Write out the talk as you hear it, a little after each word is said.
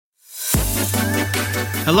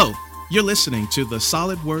Hello, you're listening to the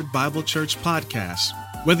Solid Word Bible Church podcast.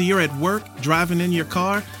 Whether you're at work, driving in your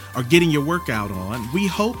car, or getting your workout on, we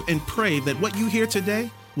hope and pray that what you hear today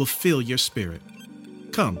will fill your spirit.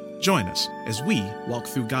 Come, join us as we walk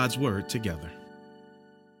through God's Word together.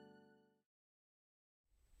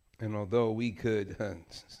 And although we could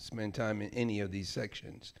spend time in any of these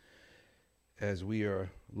sections, as we are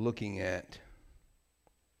looking at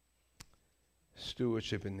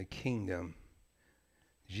stewardship in the kingdom,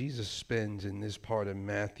 Jesus spends in this part of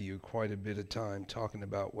Matthew quite a bit of time talking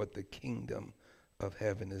about what the kingdom of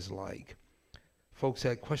heaven is like. Folks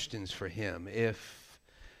had questions for him. If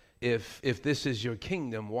this is your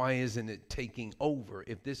kingdom, why isn't it taking over?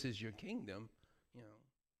 If this is your kingdom,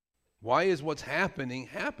 why is what's happening?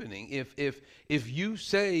 If you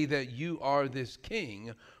say that you are this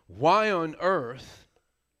king, why on earth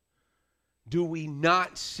do we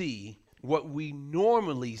not see what we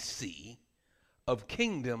normally see of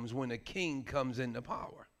kingdoms when a king comes into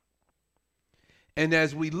power? And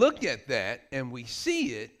as we look at that and we see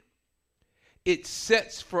it, it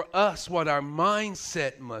sets for us what our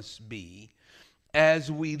mindset must be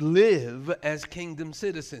as we live as kingdom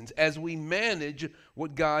citizens, as we manage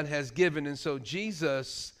what God has given. And so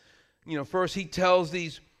Jesus, first he tells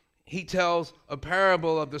a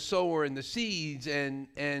parable of the sower and the seeds, and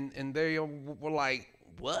they were like,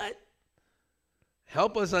 what?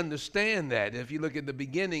 Help us understand that. If you look at the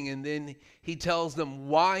beginning, and then he tells them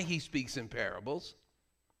why he speaks in parables,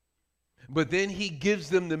 but then he gives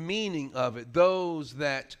them the meaning of it. Those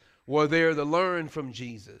that were there to learn from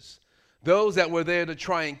Jesus, those that were there to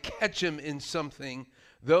try and catch him in something,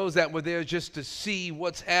 those that were there just to see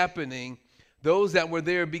what's happening, those that were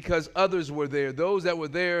there because others were there, those that were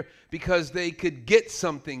there because they could get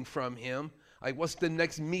something from him, like what's the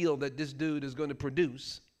next meal that this dude is going to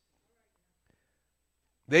produce.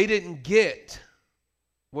 They didn't get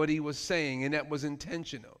what he was saying, and that was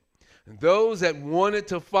intentional. And those that wanted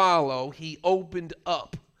to follow, he opened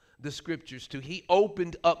up the scriptures to. He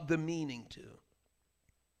opened up the meaning to.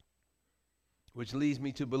 Which leads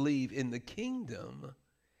me to believe in the kingdom,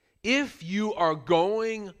 if you are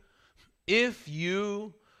going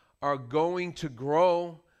to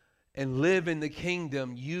grow and live in the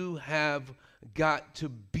kingdom, you have got to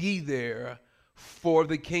be there for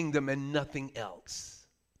the kingdom and nothing else.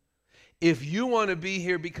 If you want to be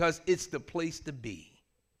here because it's the place to be,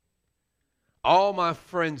 all my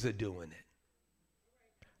friends are doing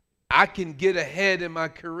it. I can get ahead in my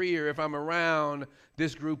career if I'm around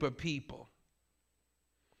this group of people.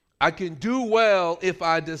 I can do well if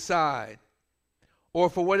I decide, or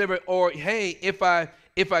for whatever, or hey, if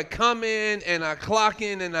I come in and I clock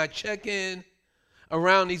in and I check in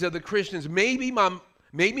around these other Christians, maybe my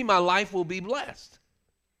life will be blessed.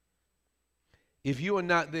 If you are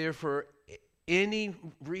not there for any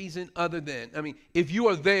reason other than, if you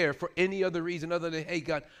are there for any other reason other than, hey,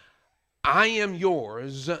 God, I am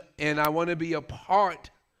yours and I want to be a part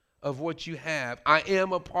of what you have. I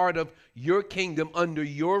am a part of your kingdom under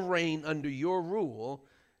your reign, under your rule.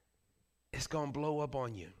 It's going to blow up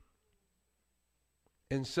on you.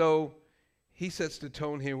 And so he sets the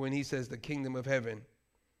tone here when he says the kingdom of heaven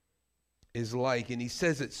is like, and he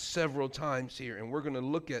says it several times here, and we're going to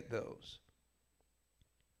look at those.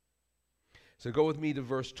 So go with me to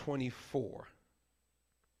verse 24.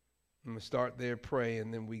 I'm going to start there, pray,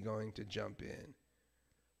 and then we're going to jump in.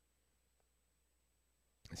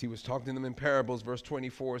 As he was talking to them in parables, verse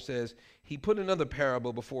 24 says, he put another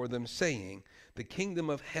parable before them, saying, the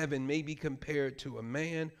kingdom of heaven may be compared to a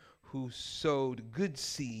man who sowed good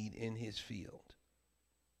seed in his field.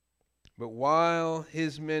 But while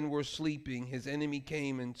his men were sleeping, his enemy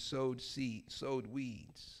came and sowed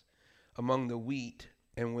weeds among the wheat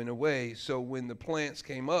and went away. So when the plants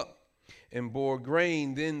came up and bore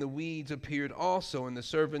grain, then the weeds appeared also. And the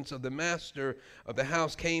servants of the master of the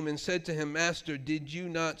house came and said to him, Master, did you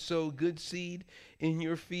not sow good seed in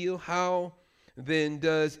your field? How then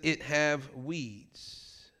does it have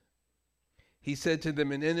weeds? He said to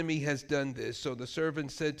them, an enemy has done this. So the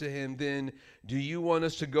servant said to him, then do you want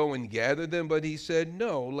us to go and gather them? But he said,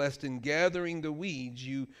 no, lest in gathering the weeds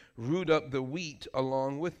you root up the wheat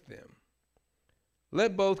along with them.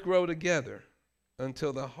 Let both grow together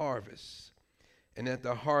until the harvest. And at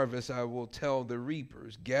the harvest I will tell the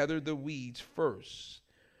reapers, gather the weeds first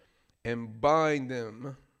and bind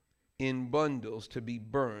them in bundles to be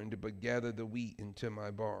burned, but gather the wheat into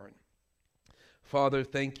my barn. Father,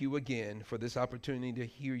 thank you again for this opportunity to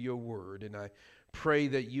hear your word. And I pray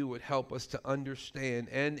that you would help us to understand,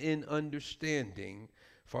 and in understanding,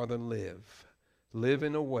 Father, live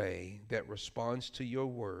in a way that responds to your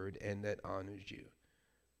word and that honors you.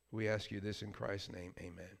 We ask you this in Christ's name.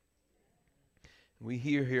 Amen. We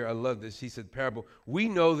hear here, I love this. He said parable. We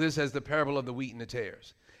know this as the parable of the wheat and the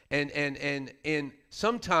tares. And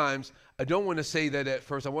sometimes I don't want to say that at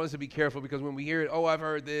first. I want us to be careful because when we hear it, oh, I've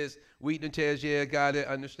heard this, wheat and tares, yeah, got it,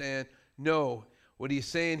 understand. No, what he's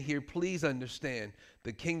saying here, please understand,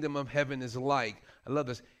 the kingdom of heaven is like. I love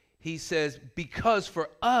this. He says, because for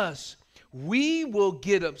us, we will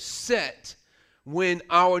get upset when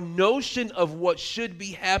our notion of what should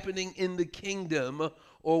be happening in the kingdom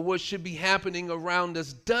or what should be happening around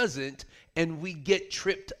us doesn't, and we get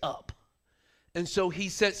tripped up. And so he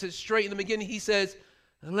sets it straight in the beginning. He says,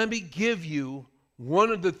 let me give you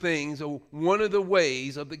one of the things or one of the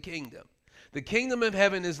ways of the kingdom. The kingdom of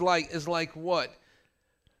heaven is like what?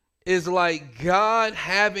 Is like God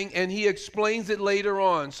having, and he explains it later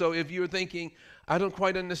on. So if you're thinking, I don't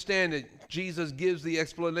quite understand it, Jesus gives the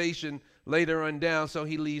explanation later on down, so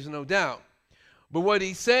he leaves no doubt. But what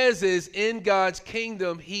he says is, in God's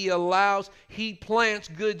kingdom, he plants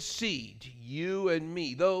good seed, you and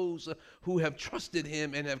me, those who have trusted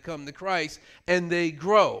him and have come to Christ, and they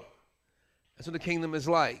grow. That's what the kingdom is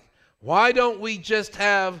like. Why don't we just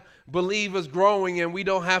have believers growing and we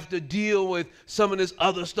don't have to deal with some of this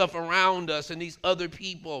other stuff around us and these other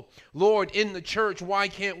people? Lord, in the church, why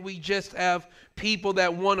can't we just have people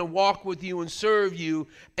that want to walk with you and serve you?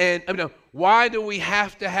 And why do we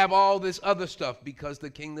have to have all this other stuff? Because the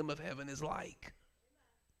kingdom of heaven is like.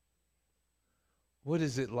 What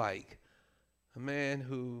is it like? A man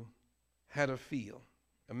who had a field,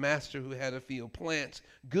 a master who had a field, plants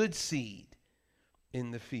good seed in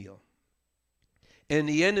the field. And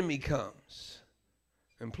the enemy comes.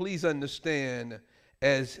 And please understand,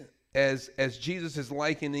 as Jesus is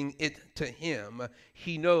likening it to him,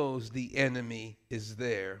 he knows the enemy is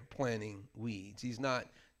there planting weeds. He's not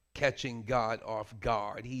catching God off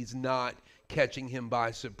guard. He's not catching him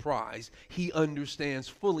by surprise. He understands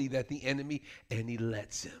fully that the enemy, and he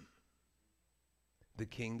lets him. The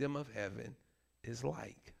kingdom of heaven is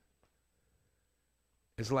like.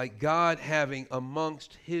 It's like God having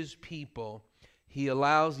amongst his people, he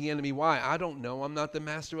allows the enemy. Why? I don't know. I'm not the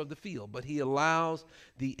master of the field. But he allows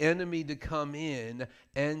the enemy to come in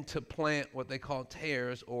and to plant what they call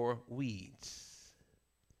tares or weeds.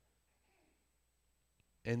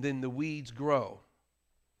 And then the weeds grow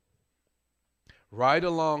right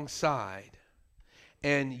alongside.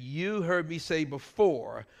 And you heard me say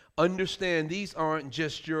before, understand these aren't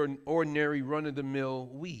just your ordinary run-of-the-mill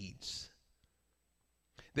weeds.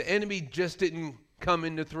 The enemy just didn't come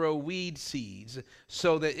in to throw weed seeds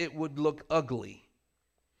so that it would look ugly.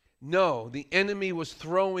 No, the enemy was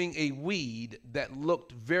throwing a weed that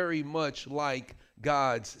looked very much like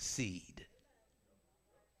God's seed.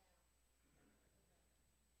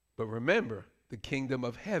 But remember, the kingdom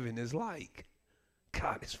of heaven is like.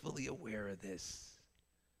 God is fully aware of this.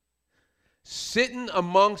 Sitting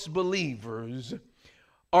amongst believers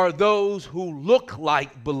are those who look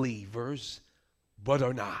like believers but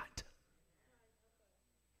are not.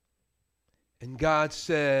 And God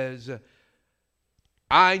says,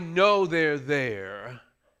 I know they're there,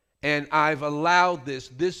 and I've allowed this.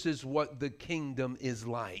 This is what the kingdom is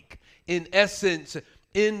like. In essence,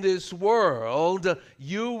 in this world,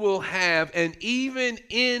 you will have, and even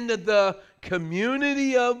in the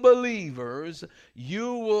community of believers,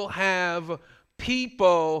 you will have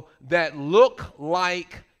people that look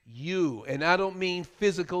like you. And I don't mean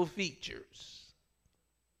physical features,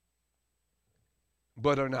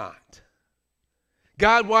 but are not.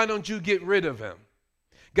 God, why don't you get rid of him?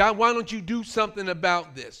 God, why don't you do something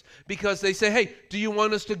about this? Because they say, hey, do you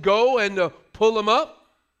want us to go and pull him up?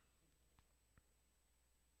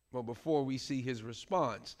 Well, before we see his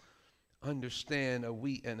response, understand a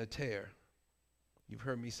wheat and a tare. You've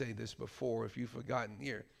heard me say this before. If you've forgotten,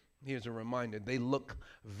 here's a reminder. They look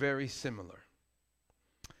very similar.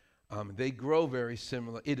 They grow very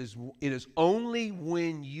similar. It is only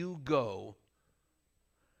when you go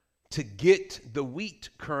to get the wheat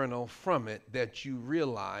kernel from it that you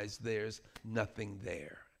realize there's nothing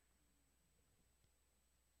there.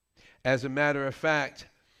 As a matter of fact,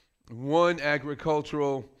 one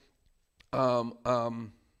agricultural thought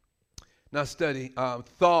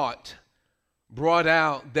brought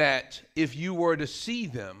out that if you were to see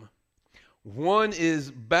them, one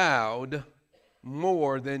is bowed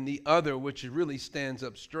more than the other, which really stands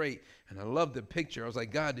up straight. And I love the picture. I was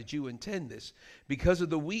like, God, did you intend this? Because of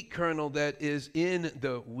the wheat kernel that is in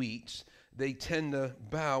the wheats, they tend to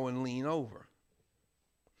bow and lean over.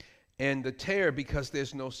 And the tare, because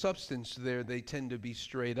there's no substance there, they tend to be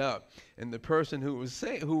straight up. And the person who was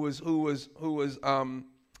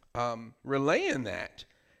relaying that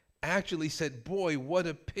actually said, boy, what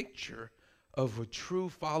a picture of a true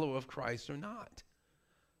follower of Christ or not.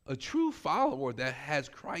 A true follower that has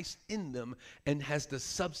Christ in them and has the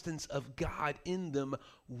substance of God in them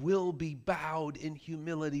will be bowed in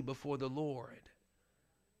humility before the Lord.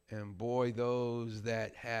 And boy, those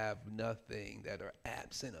that have nothing, that are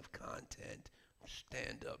absent of content,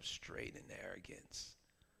 stand up straight in arrogance.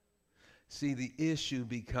 See, the issue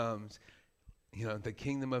becomes, the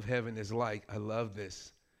kingdom of heaven is like, I love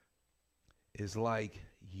this, is like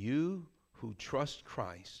you who trust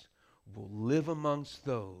Christ will live amongst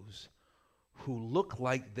those who look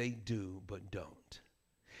like they do but don't.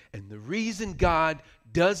 And the reason God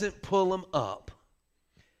doesn't pull them up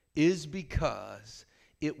is because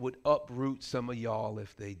it would uproot some of y'all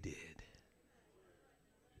if they did.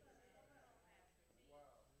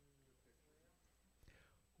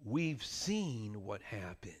 We've seen what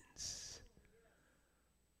happens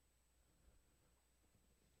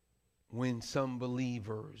when some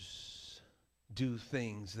believers do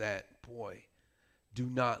things that, boy, do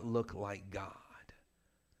not look like God.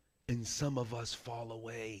 And some of us fall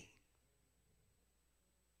away.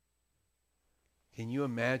 Can you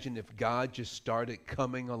imagine if God just started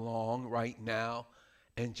coming along right now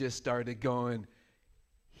and just started going,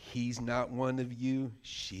 he's not one of you,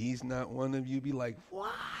 she's not one of you? Be like,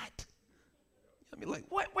 what? I'd be like,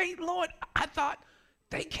 what? Wait, Lord, I thought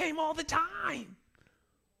they came all the time.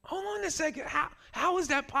 Hold on a second. How is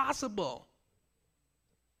that possible?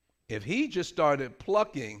 If he just started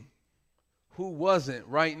plucking who wasn't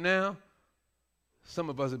right now, some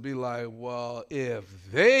of us would be like, well, if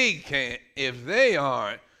they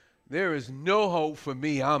aren't, there is no hope for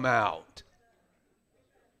me. I'm out.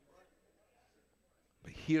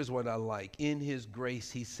 But here's what I like. In his grace,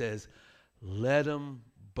 he says, let them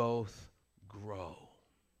both grow.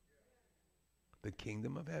 The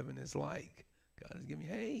kingdom of heaven is like, God is giving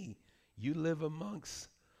me, hey, you live amongst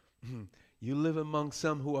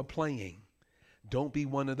some who are playing. Don't be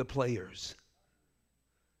one of the players.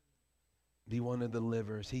 Be one of the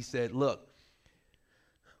livers. He said, look,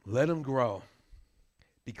 let them grow.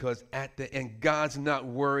 Because at the end, God's not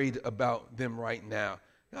worried about them right now.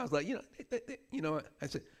 I was like, I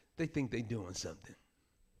said, they think they're doing something.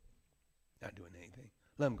 Not doing anything.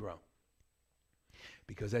 Let them grow.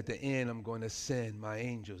 Because at the end, I'm going to send my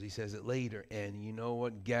angels. He says it later. And you know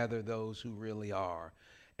what? Gather those who really are.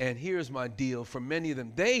 And here's my deal. For many of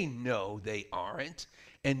them, they know they aren't.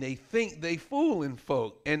 And they think they fooling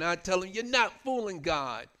folk. And I tell them, you're not fooling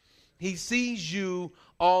God. He sees you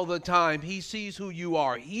all the time. He sees who you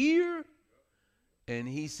are here. And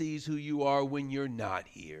he sees who you are when you're not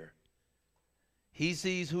here. He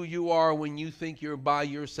sees who you are when you think you're by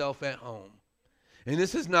yourself at home. And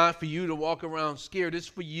this is not for you to walk around scared. It's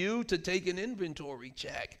for you to take an inventory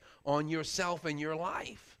check on yourself and your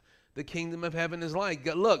life. The kingdom of heaven is like,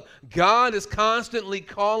 look, God is constantly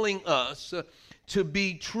calling us to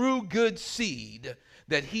be true good seed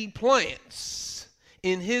that he plants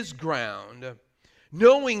in his ground,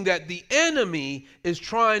 knowing that the enemy is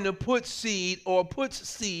trying to put seed or puts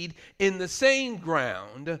seed in the same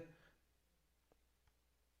ground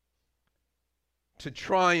to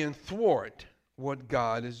try and thwart what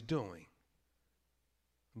God is doing.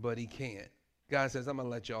 But he can't. God says, I'm going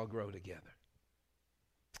to let y'all grow together.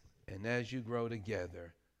 And as you grow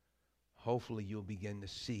together, hopefully you'll begin to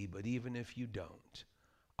see. But even if you don't,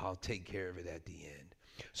 I'll take care of it at the end.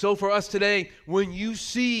 So for us today, when you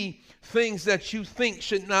see things that you think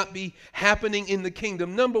should not be happening in the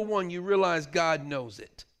kingdom, number one, you realize God knows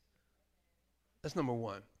it. That's number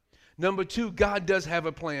one. Number two, God does have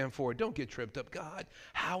a plan for it. Don't get tripped up. God,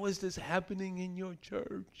 how is this happening in your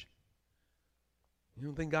church? You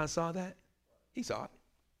don't think God saw that? He saw it.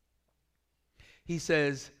 He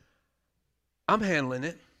says, I'm handling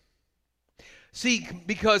it. See,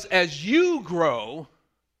 because as you grow,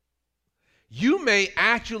 you may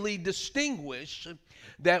actually distinguish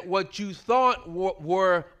that what you thought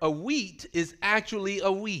were a wheat is actually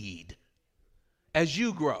a weed as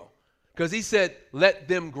you grow. Because he said, let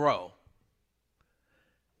them grow.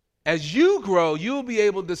 As you grow, you'll be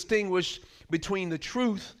able to distinguish between the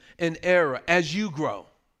truth and error as you grow.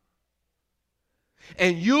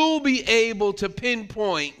 And you'll be able to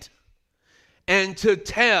pinpoint and to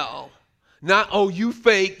tell, not, oh, you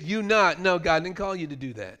fake, you not. No, God didn't call you to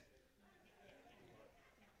do that.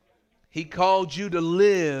 He called you to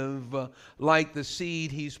live like the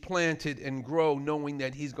seed he's planted and grow, knowing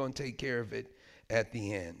that he's going to take care of it at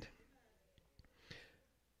the end.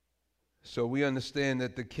 So we understand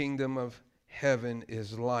that the kingdom of heaven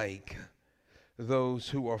is like those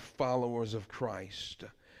who are followers of Christ.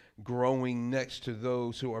 growing next to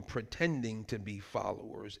those who are pretending to be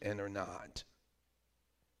followers and are not.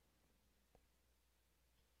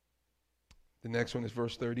 The next one is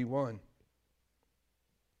verse 31.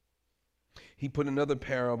 He put another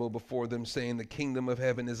parable before them, saying, the kingdom of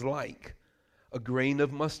heaven is like a grain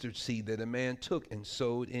of mustard seed that a man took and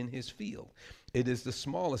sowed in his field. It is the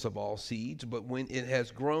smallest of all seeds, but when it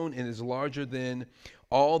has grown, it is larger than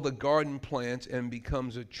all the garden plants and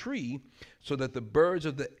becomes a tree, so that the birds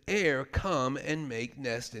of the air come and make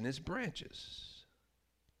nest in its branches.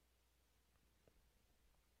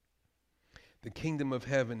 The kingdom of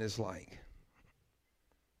heaven is like.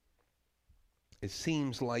 It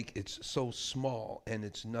seems like it's so small and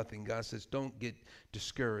it's nothing. God says, don't get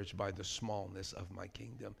discouraged by the smallness of my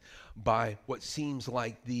kingdom, by what seems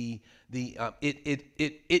like it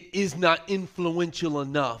is not influential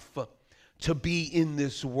enough to be in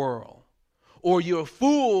this world. Or you're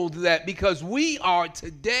fooled that because we are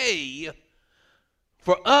today,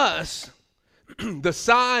 for us, the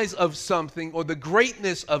size of something or the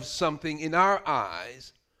greatness of something in our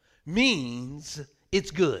eyes means it's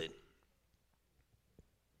good.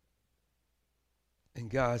 And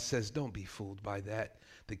God says, don't be fooled by that.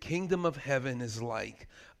 The kingdom of heaven is like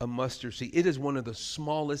a mustard seed. It is one of the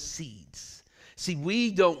smallest seeds. See, we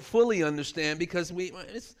don't fully understand because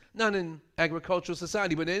it's not an agricultural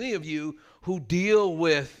society, but any of you who deal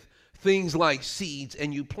with things like seeds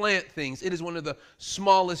and you plant things, it is one of the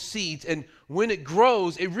smallest seeds. And when it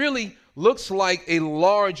grows, it really looks like a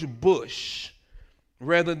large bush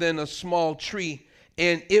rather than a small tree.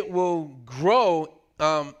 And it will grow,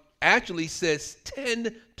 actually says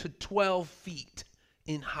 10 to 12 feet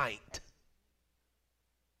in height.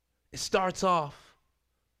 It starts off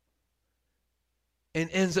and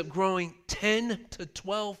ends up growing 10 to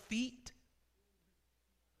 12 feet.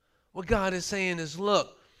 What God is saying is,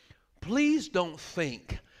 look, please don't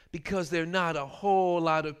think because there are not a whole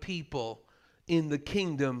lot of people in the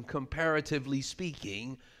kingdom, comparatively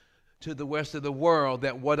speaking, to the rest of the world,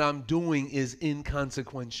 that what I'm doing is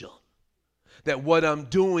inconsequential. That what I'm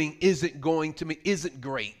doing isn't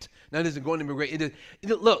great. Not isn't going to be great.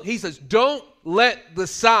 Look, he says, don't let the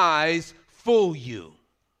size fool you.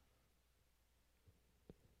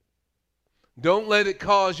 Don't let it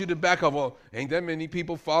cause you to back up. Well, ain't that many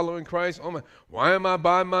people following Christ? Oh my, why am I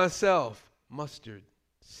by myself? Mustard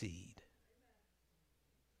seed.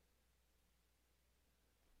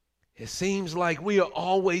 It seems like we are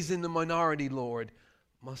always in the minority, Lord.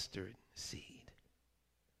 Mustard seed.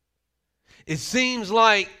 It seems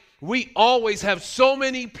like we always have so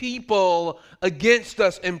many people against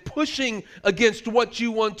us and pushing against what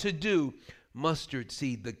you want to do. Mustard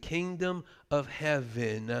seed, the kingdom of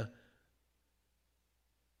heaven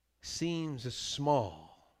seems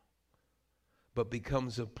small, but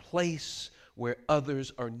becomes a place where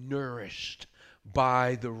others are nourished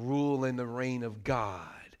by the rule and the reign of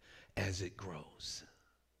God as it grows.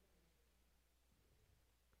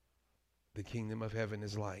 The kingdom of heaven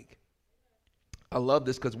is like. I love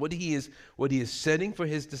this because what he is setting for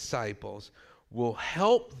his disciples will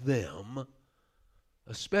help them,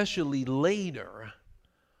 especially later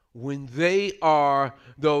when they are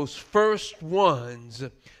those first ones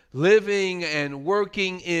living and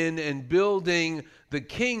working in and building the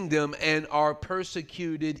kingdom and are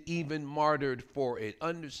persecuted, even martyred for it.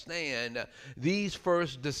 Understand, these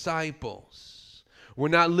first disciples were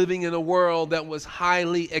not living in a world that was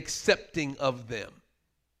highly accepting of them.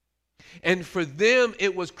 And for them,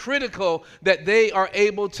 it was critical that they are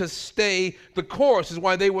able to stay the course. Is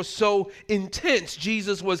why they were so intense.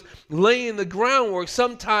 Jesus was laying the groundwork.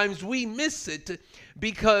 Sometimes we miss it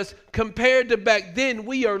because compared to back then,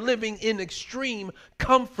 we are living in extreme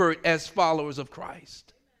comfort as followers of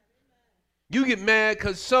Christ. You get mad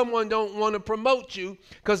because someone don't want to promote you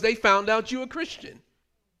because they found out you're a Christian.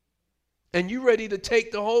 And you're ready to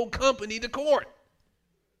take the whole company to court.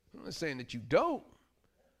 I'm not saying that you don't.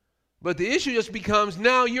 But the issue just becomes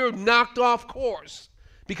now you're knocked off course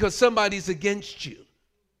because somebody's against you.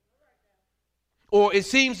 Or it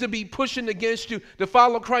seems to be pushing against you to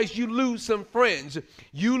follow Christ. You lose some friends.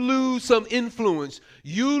 You lose some influence.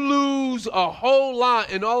 You lose a whole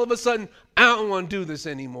lot. And all of a sudden, I don't want to do this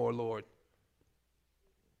anymore, Lord.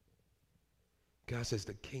 God says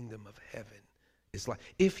the kingdom of heaven is like,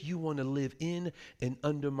 if you want to live in and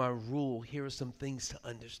under my rule, here are some things to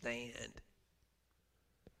understand.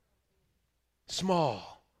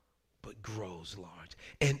 Small, but grows large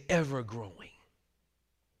and ever growing.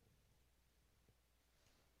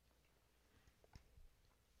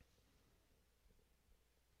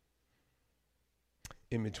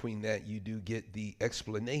 In between that, you do get the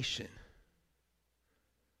explanation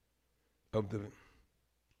of the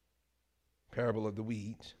Parable of the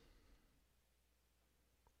weeds.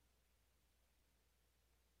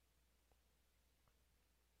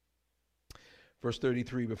 Verse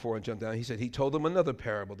 33, before I jump down, he said, he told them another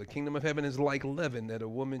parable. The kingdom of heaven is like leaven that a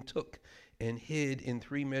woman took and hid in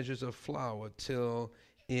 3 measures of flour till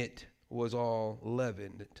it was all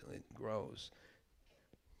leavened, till it grows.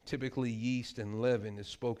 Typically, yeast and leaven is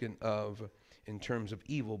spoken of in terms of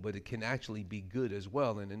evil, but it can actually be good as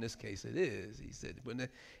well. And in this case, it is. He said, but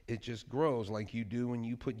it just grows like you do when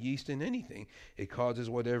you put yeast in anything. It causes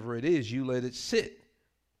whatever it is. You let it sit.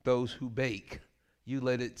 Those who bake, you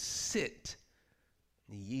let it sit.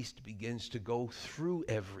 The yeast begins to go through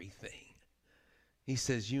everything. He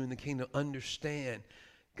says, you in the kingdom understand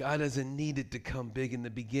God doesn't need it to come big in the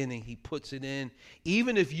beginning. He puts it in.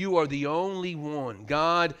 Even if you are the only one,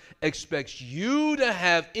 God expects you to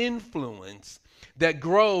have influence that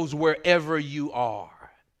grows wherever you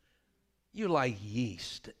are. You're like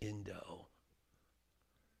yeast in dough.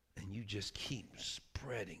 And you just keep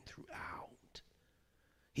spreading throughout.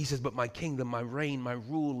 He says, but my kingdom, my reign, my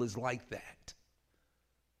rule is like that.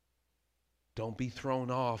 Don't be thrown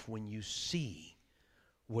off when you see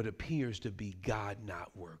what appears to be God not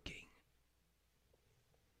working.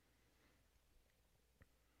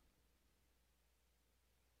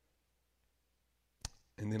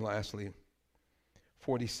 And then lastly,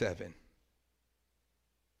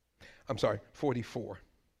 44.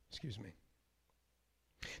 Excuse me.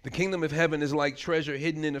 The kingdom of heaven is like treasure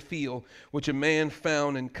hidden in a field, which a man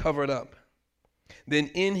found and covered up. Then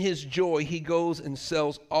in his joy, he goes and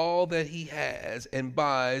sells all that he has and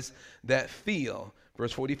buys that field.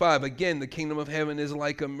 Verse 45, again, the kingdom of heaven is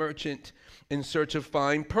like a merchant in search of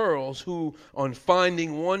fine pearls, who on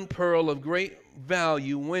finding one pearl of great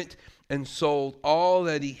value went and sold all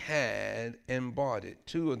that he had and bought it.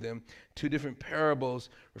 2 of them, 2 different parables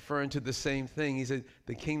referring to the same thing. He said,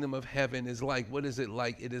 the kingdom of heaven is like, what is it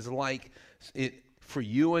like? It is like it for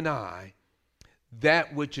you and I,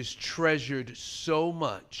 that which is treasured so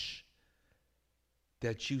much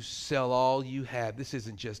that you sell all you have. This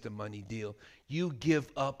isn't just a money deal. You give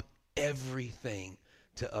up everything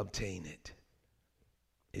to obtain it.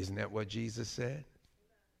 Isn't that what Jesus said?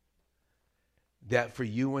 That for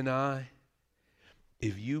you and I,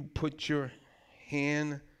 if you put your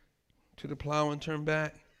hand to the plow and turn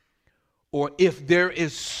back, or if there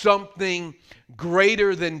is something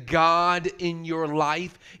greater than God in your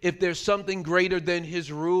life, if there's something greater than his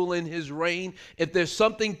rule and his reign, if there's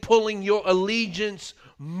something pulling your allegiance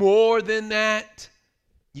more than that,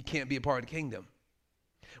 you can't be a part of the kingdom.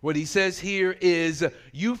 What he says here is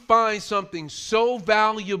you find something so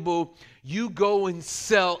valuable, you go and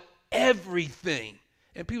sell everything.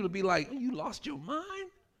 And people will be like, oh, you lost your mind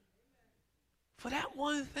for that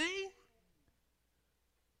one thing?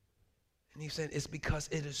 And he said, it's because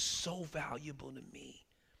it is so valuable to me.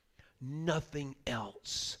 Nothing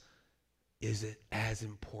else is it as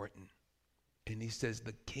important. And he says,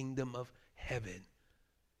 the kingdom of heaven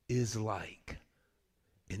is like.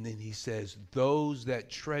 And then he says, those that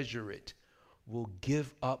treasure it will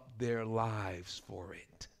give up their lives for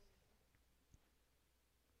it.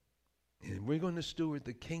 And if we're going to steward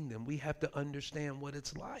the kingdom, we have to understand what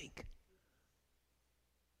it's like.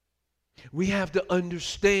 We have to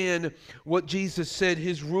understand what Jesus said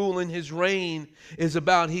his rule and his reign is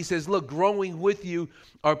about. He says, look, growing with you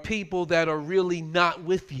are people that are really not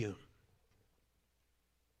with you.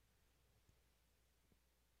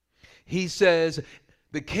 He says,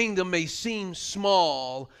 the kingdom may seem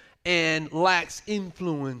small and lacks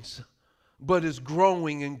influence, but is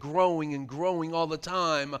growing and growing and growing all the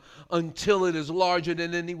time until it is larger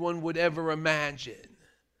than anyone would ever imagine.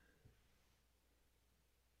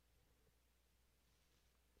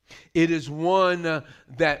 It is one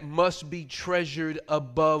that must be treasured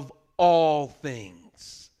above all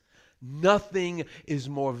things. Nothing is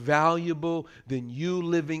more valuable than you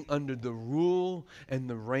living under the rule and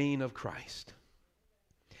the reign of Christ.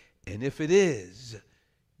 And if it is,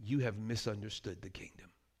 you have misunderstood the kingdom.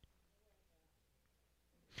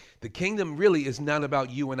 The kingdom really is not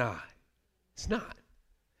about you and I. It's not.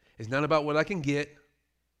 It's not about what I can get,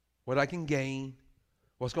 what I can gain,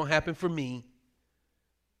 what's going to happen for me.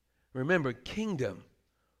 Remember, kingdom,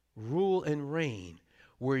 rule and reign,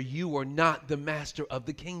 where you are not the master of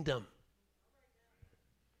the kingdom.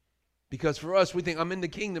 Because for us, we think I'm in the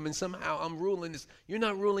kingdom and somehow I'm ruling this. You're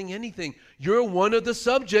not ruling anything. You're one of the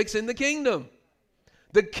subjects in the kingdom.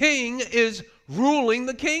 The king is ruling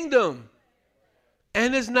the kingdom.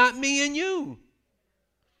 And it's not me and you.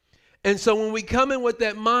 And so when we come in with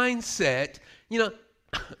that mindset,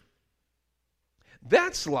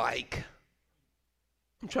 that's like,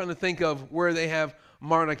 I'm trying to think of where they have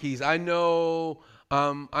monarchies. I know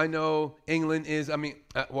England is,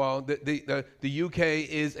 the UK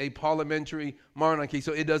is a parliamentary monarchy,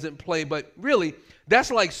 so it doesn't play. But really,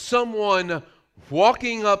 that's like someone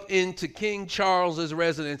walking up into King Charles's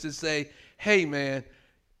residence and say, hey, man,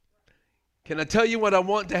 can I tell you what I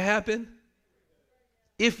want to happen?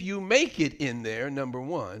 If you make it in there, number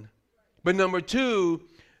one. But number two,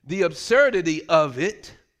 the absurdity of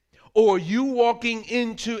it, or you walking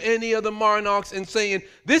into any of the monarchs and saying,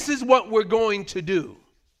 this is what we're going to do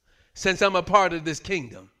since I'm a part of this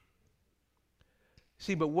kingdom.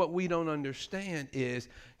 See, but what we don't understand is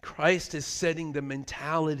Christ is setting the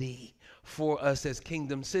mentality for us as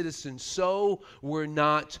kingdom citizens so we're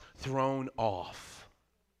not thrown off.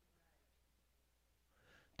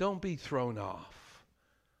 Don't be thrown off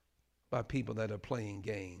by people that are playing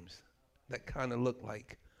games that kind of look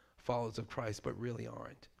like followers of Christ but really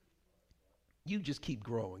aren't. You just keep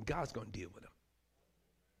growing. God's going to deal with them.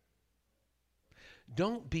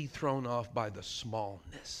 Don't be thrown off by the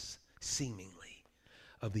smallness, seemingly,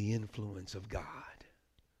 of the influence of God.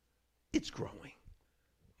 It's growing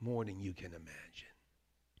more than you can imagine.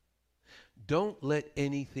 Don't let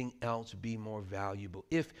anything else be more valuable.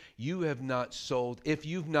 If you have not sold, if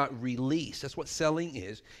you've not released, that's what selling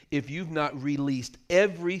is, if you've not released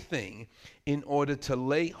everything in order to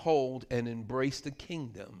lay hold and embrace the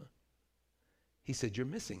kingdom, he said, you're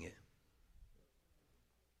missing it.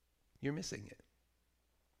 You're missing it.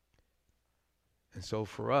 And so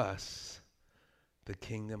for us, the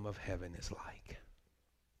kingdom of heaven is like.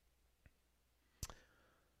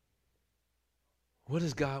 What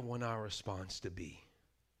does God want our response to be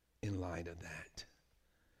in light of that?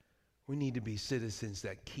 We need to be citizens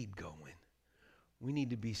that keep going. We need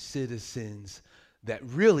to be citizens that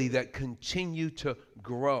continue to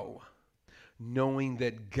grow, knowing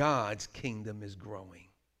that God's kingdom is growing.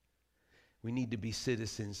 We need to be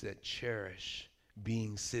citizens that cherish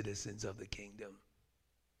being citizens of the kingdom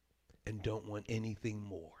and don't want anything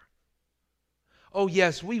more. Oh,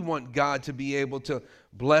 yes, we want God to be able to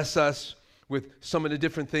bless us with some of the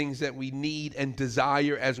different things that we need and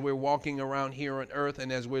desire as we're walking around here on earth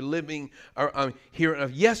and as we're living here on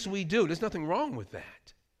earth. Yes, we do. There's nothing wrong with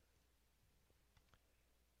that.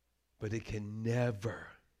 But it can never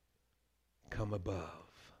come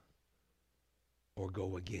above or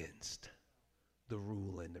go against the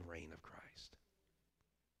rule and the reign of Christ.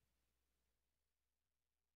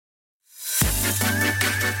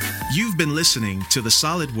 You've been listening to the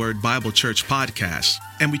Solid Word Bible Church podcast,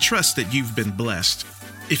 and we trust that you've been blessed.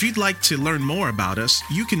 If you'd like to learn more about us,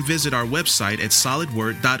 you can visit our website at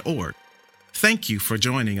solidword.org. Thank you for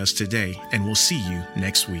joining us today, and we'll see you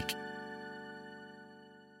next week.